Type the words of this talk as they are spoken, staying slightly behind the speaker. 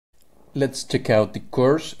Let's check out the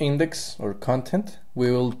course index or content.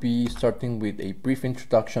 We will be starting with a brief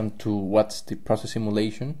introduction to what's the process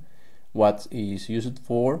simulation, what is used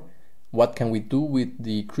for, what can we do with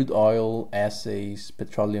the crude oil, assays,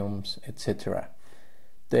 petroleums, etc.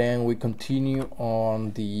 Then we continue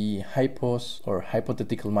on the hypos or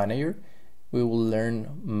hypothetical manager. We will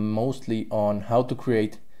learn mostly on how to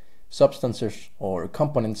create substances or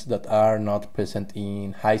components that are not present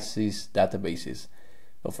in Assays databases.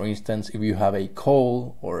 So for instance, if you have a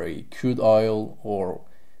coal or a crude oil, or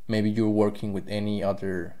maybe you're working with any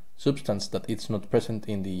other substance that it's not present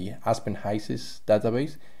in the Assays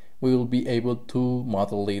database, we will be able to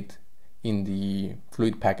model it in the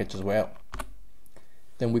fluid package as well.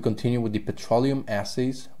 Then we continue with the petroleum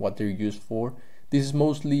assays, what they're used for. This is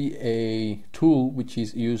mostly a tool which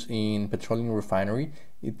is used in petroleum refinery.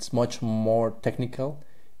 It's much more technical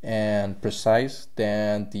and precise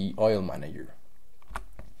than the oil manager.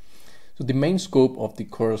 So the main scope of the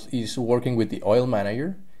course is working with the oil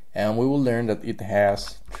manager, and we will learn that it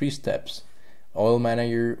has 3 steps. Oil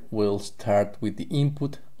manager will start with the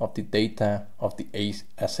input of the data of the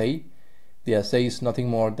assay. The assay is nothing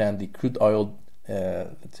more than the crude oil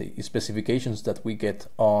let's say specifications that we get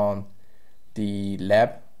on the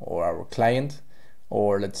lab or our client,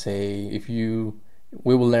 or let's say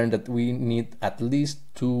we will learn that we need at least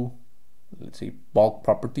 2, let's say, bulk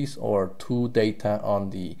properties or 2 data on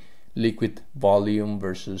the liquid volume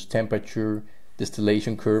versus temperature,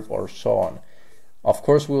 distillation curve, or so on. Of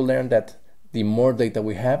course, we'll learn that the more data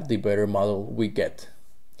we have, the better model we get.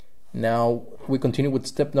 Now we continue with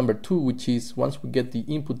step number 2, which is once we get the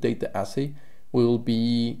input data assay, we will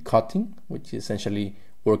be cutting, which is essentially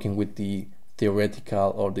working with the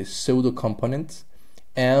theoretical or the pseudo components,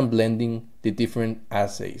 and blending the different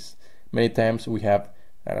assays. Many times we have,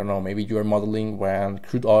 I don't know, maybe you are modeling one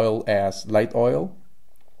crude oil as light oil.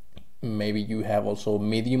 Maybe you have also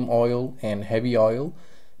medium oil and heavy oil.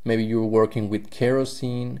 Maybe you're working with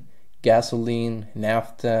kerosene, gasoline,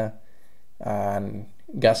 naphtha, and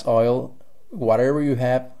gas oil. Whatever you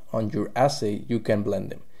have on your assay, you can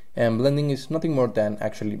blend them. And blending is nothing more than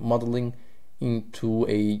actually modeling into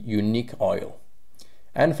a unique oil.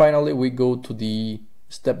 And finally, we go to the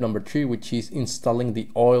step number 3, which is installing the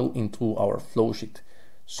oil into our flow sheet.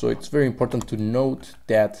 So it's very important to note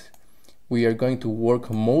that we are going to work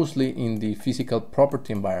mostly in the physical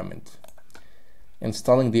property environment.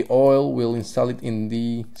 Installing the oil, we'll install it in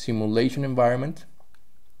the simulation environment,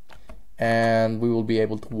 and we will be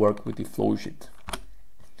able to work with the flow sheet.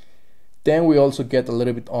 Then we also get a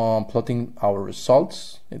little bit on plotting our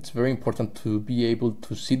results. It's very important to be able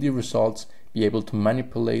to see the results, be able to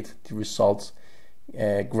manipulate the results,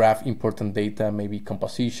 graph important data, maybe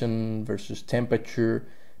composition versus temperature,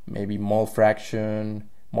 maybe mole fraction,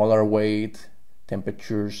 molar weight,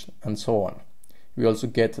 temperatures, and so on. We also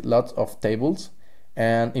get lots of tables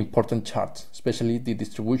and important charts, especially the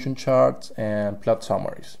distribution charts and plot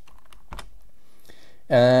summaries.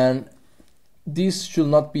 And this should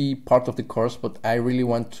not be part of the course, but I really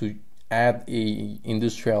want to add a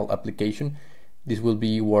industrial application. This will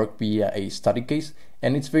be work via a study case,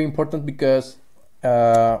 and it's very important because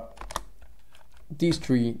these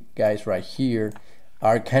 3 guys right here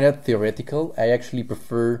are kind of theoretical. I actually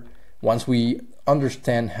prefer, once we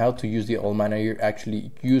understand how to use the oil manager,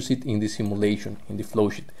 actually use it in the simulation, in the flow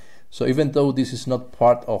sheet. So even though this is not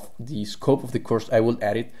part of the scope of the course, I will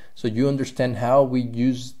add it so you understand how we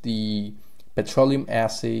use the petroleum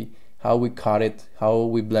assay, how we cut it, how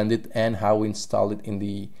we blend it, and how we install it in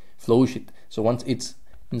the flow sheet. So once it's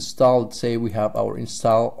installed, say we have our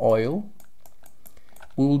install oil,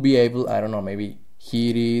 we will be able, I don't know, maybe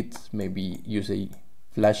heat it, maybe use a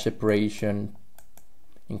flash separation,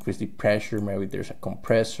 increase the pressure, maybe there's a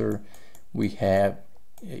compressor, we have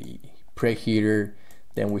a preheater,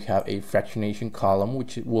 then we have a fractionation column,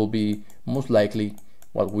 which will be most likely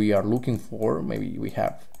what we are looking for. Maybe we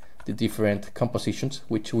have the different compositions,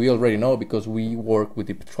 which we already know because we work with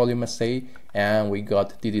the petroleum assay and we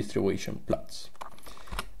got the distribution plots.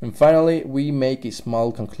 And finally, we make a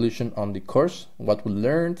small conclusion on the course, what we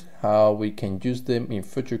learned, how we can use them in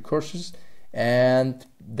future courses, and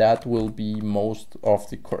that will be most of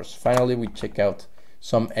the course. Finally, we check out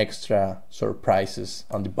some extra surprises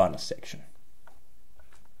on the bonus section.